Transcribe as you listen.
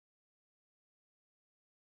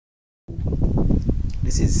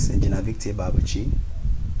This is Engineer Victor Babuchi.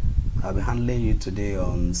 I'll be handling you today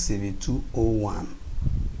on CVE 201,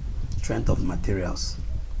 Strength of Materials.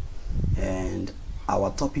 And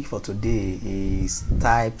our topic for today is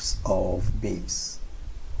types of beams.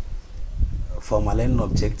 For my learning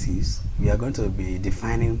objectives, we are going to be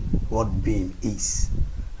defining what beam is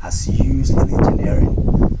as used in engineering.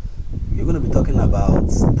 We're going to be talking about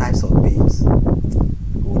types of beams.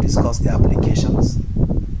 We'll discuss the applications.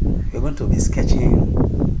 We're going to be sketching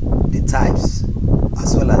the types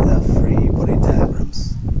as well as their free body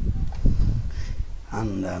diagrams.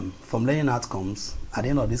 And from learning outcomes, at the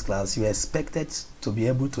end of this class, you are expected to be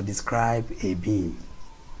able to describe a beam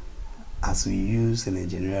as we use in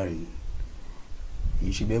engineering.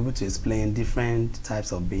 You should be able to explain different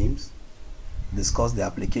types of beams, discuss the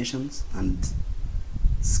applications, and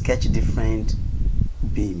sketch different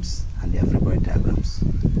beams and their free body diagrams.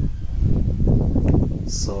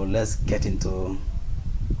 So let's get into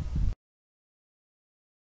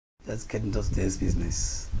today's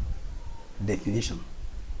business. Definition.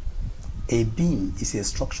 A beam is a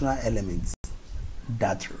structural element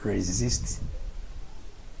that resists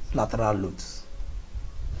lateral loads,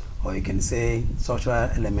 or you can say structural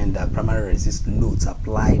element that primarily resists loads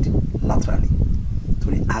applied laterally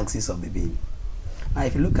to the axis of the beam. Now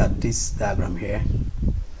if you look at this diagram here,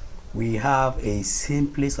 we have a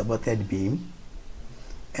simply supported beam,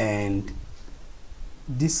 and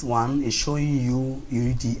this one is showing you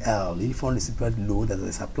UDL, uniform distributed load, that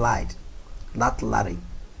is applied laterally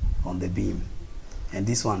on the beam, and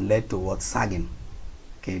this one led to what? Sagging.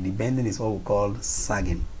 Okay, the bending is what we call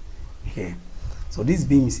sagging here. So this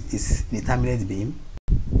beam is determinate beam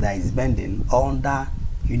that is bending under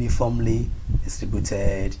uniformly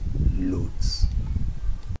distributed loads.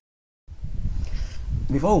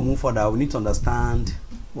 Before we move further, we need to understand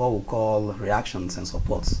what we call reactions and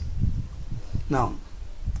supports. Now,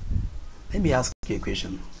 let me ask you a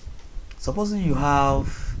question. Supposing you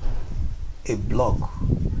have a block,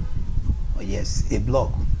 a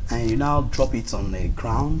block, and you now drop it on the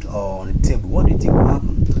ground or on the table. What do you think will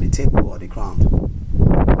happen to the table or the ground?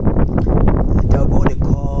 There are what they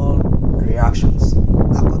call reactions.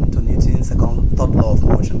 According to Newton's third law of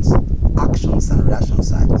motions, actions and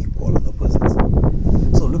reactions are equal and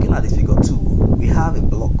opposite. So looking at the figure 2, we have a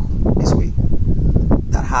block this way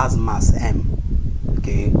that has mass m,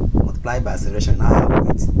 okay, multiplied by acceleration, now have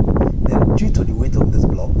weight. Then due to the weight of this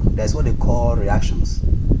block, there's what they call reactions.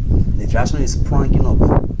 The reaction is sprunging up,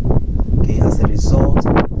 okay, as a result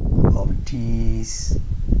of this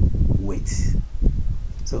weight.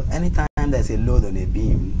 So anytime there's a load on a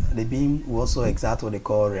beam, the beam will also exert what they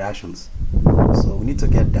call reactions. So we need to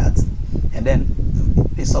get that. And then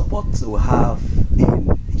the support we have in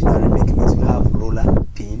engineering mechanisms, we have roller,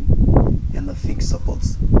 pin, and the fixed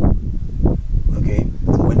supports. Okay,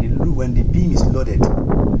 so when the beam is loaded,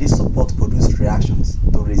 this support produces reactions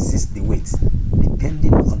to resist the weight,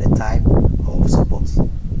 depending on the type of support.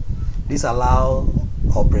 This allows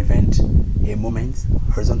or prevent a moment,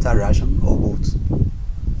 horizontal reaction, or both.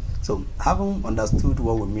 So having understood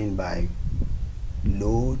what we mean by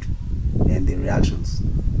load and the reactions,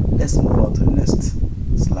 let's move on to the next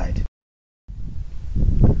slide.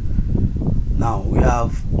 Now we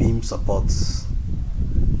have beam supports.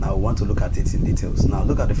 Now we want to look at it in details. Now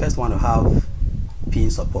look at the first one. We have pin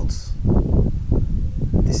supports.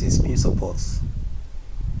 This is pin supports.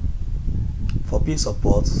 For pin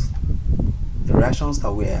supports, the reactions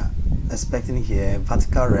that we are expecting here,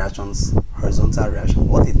 vertical reactions, horizontal reaction.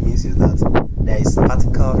 What it means is that there is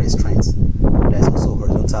vertical restraint, there is also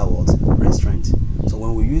horizontal restraint. So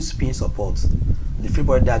when we use pin support, the free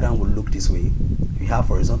body diagram will look this way. We have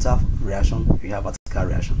horizontal reaction, we have vertical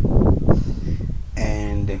reaction.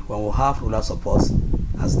 And when we have roller support,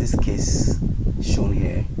 as this case shown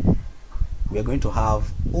here, we are going to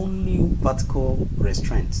have only vertical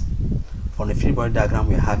restraint. For the free body diagram,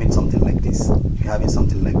 we are having something like this. We're having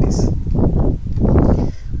something like this.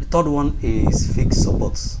 The third one is fixed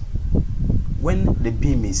supports. When the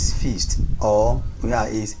beam is fixed or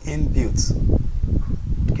is inbuilt,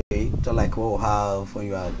 okay, just like what we have when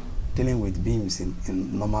you are dealing with beams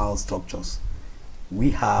in normal structures,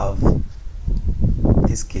 we have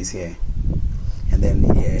this case here, and then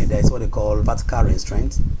here there is what they call vertical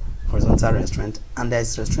restraint, horizontal restraint, and there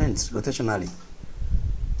is restraint rotationally.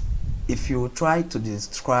 If you try to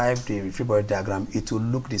describe the free body diagram, it will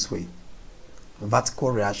look this way: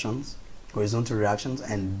 vertical reactions, horizontal reactions,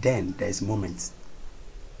 and then there is moment.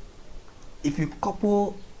 If you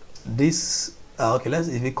couple this,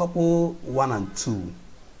 if you couple 1 and 2,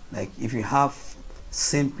 like if you have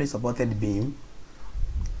simply supported beam,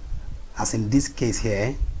 as in this case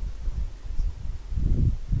here,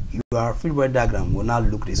 Your free body diagram will now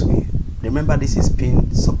look this way. Remember, this is pin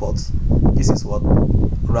support. This is what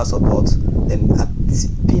roller support. Then at this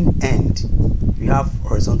pin end, you have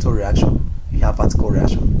horizontal reaction, you have vertical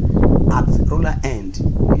reaction. At roller end,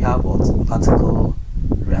 we have what? Vertical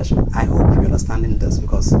reaction. I hope you're understanding this,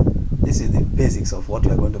 because this is the basics of what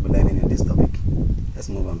we are going to be learning in this topic. Let's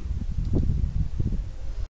move on.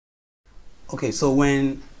 Okay, so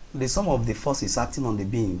when the sum of the forces acting on the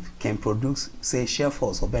beam can produce, say, shear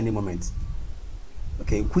force of any moment,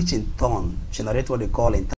 okay, which in turn generate what they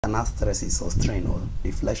call internal stresses or strain or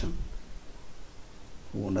deflection.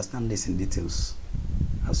 We'll understand this in details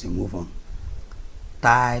as we move on.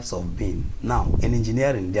 Types of beam. Now, in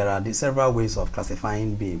engineering, there are several ways of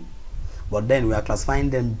classifying beam, but then we are classifying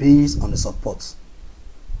them based on the support.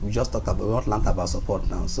 We just talked about, we want to learn about support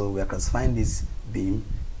now, so we are classifying this beam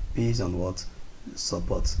based on what?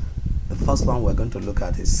 Support. The first one we're going to look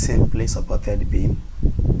at is simply supported beam,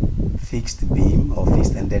 fixed beam or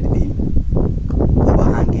fixed ended beam,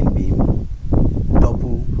 overhanging beam,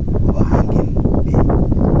 double overhanging beam,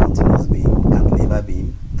 continuous beam, cantilever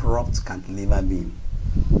beam, propped cantilever beam.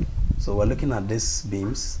 So we're looking at these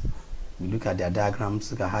beams. We look at their diagrams,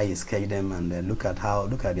 look at how you sketch them, and then look at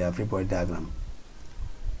their free body diagram.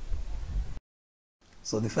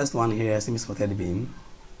 So the first one here, semi-supported beam.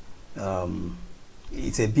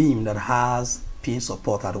 It's a beam that has pin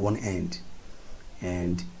support at one end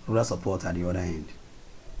and roller support at the other end.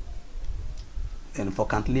 And for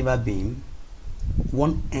cantilever beam,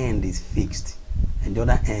 one end is fixed and the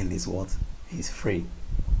other end is what? Is free.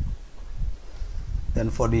 Then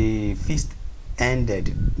for the fixed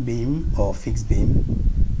ended beam or fixed beam,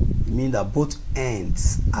 it means that both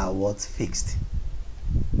ends are what? Fixed,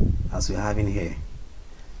 as we have in here.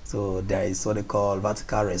 So there is what they call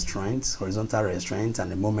vertical restraint, horizontal restraint,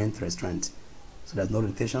 and a moment restraint. So there's no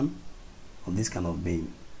rotation of this kind of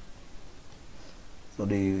beam. So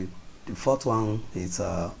the fourth one is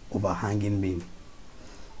overhanging beam.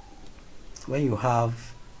 When you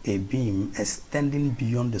have a beam extending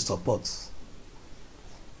beyond the supports.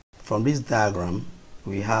 From this diagram,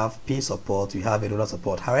 we have pin support, we have a roller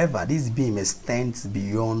support. However, this beam extends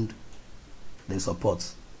beyond the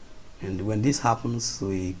supports. And when this happens,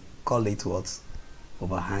 we call it what?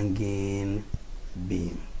 Overhanging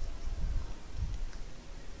beam.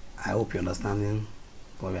 I hope you're understanding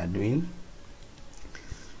what we are doing.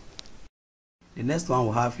 The next one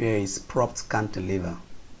we have here is propped cantilever.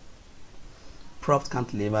 Propped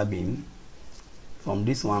cantilever beam. From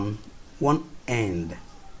this one end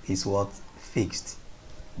is what? Fixed.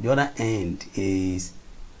 The other end is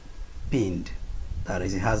pinned. That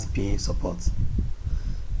is, it has pin support.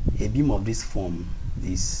 A beam of this form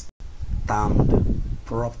is termed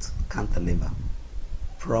propped cantilever.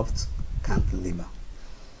 Propped cantilever.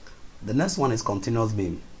 The next one is continuous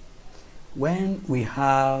beam. When we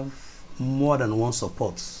have more than one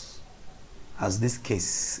support, as this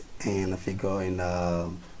case in a figure in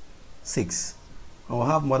 6, we'll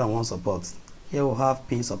have more than one support. Here we'll have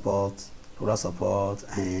pin support, roller support,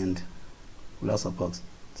 and roller support.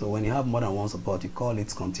 So when you have more than one support, you call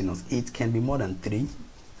it continuous. It can be more than 3,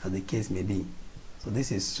 as the case may be. So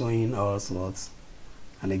this is showing us what?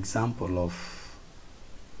 An example of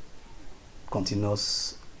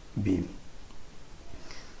continuous beam.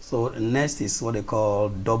 So next is what they call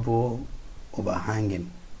double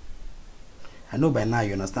overhanging. I know by now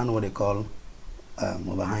you understand what they call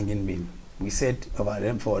overhanging beam. We said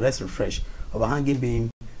let's refresh. Overhanging beam,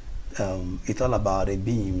 it's all about a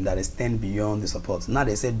beam that extends beyond the support. Now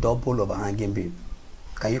they say double overhanging beam.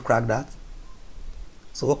 Can you crack that?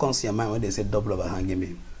 So what comes to your mind when they say double overhanging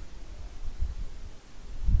beam?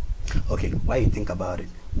 Okay, why you think about it?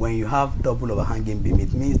 When you have double overhanging beam,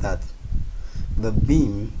 it means that the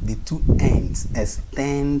beam, the two ends,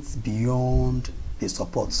 extends beyond the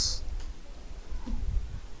supports.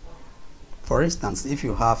 For instance, if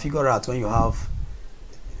you have, figure out when you have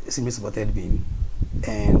a semi-supported beam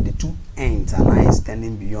and the two ends are now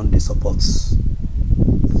extending beyond the supports,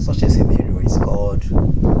 such a scenario is called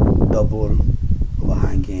double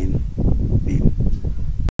overhanging beam.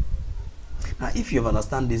 Now, if you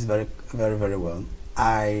understand this very well,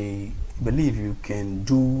 I believe you can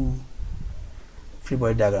do free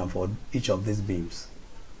body diagram for each of these beams.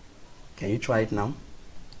 Can you try it now?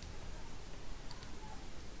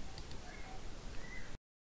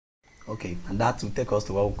 Okay, and that will take us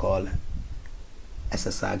to what we call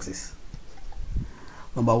SS axis.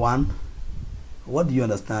 Number 1, what do you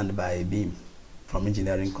understand by a beam from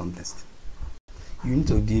engineering context? You need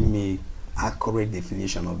to give me accurate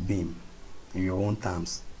definition of beam in your own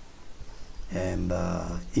terms, and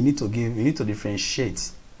you need to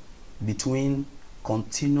differentiate between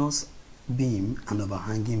continuous beam and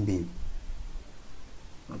overhanging beam.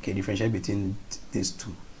 Okay, differentiate between these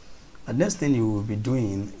two. The next thing you will be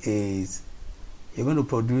doing is you're going to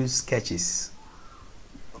produce sketches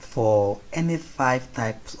for any 5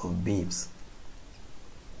 types of beams.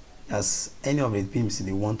 As any of the beams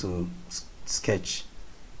you want to sketch,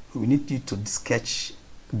 we need you to sketch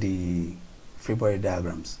the free body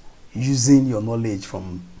diagrams using your knowledge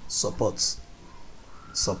from supports,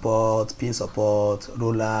 pin support,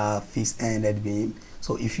 roller, fixed ended beam.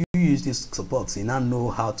 So if you use these supports, you now know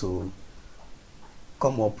how to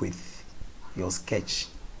come up with your sketch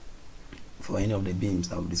for any of the beams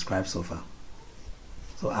that we've described so far.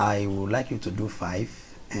 So I would like you to do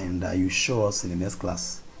 5, and you show us in the next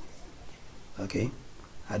class. Okay,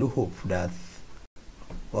 I do hope that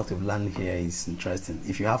what we've learned here is interesting.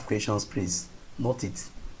 If you have questions, please note it.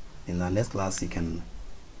 In the next class you can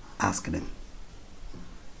ask them.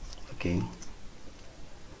 Okay,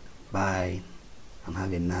 bye and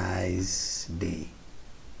have a nice day.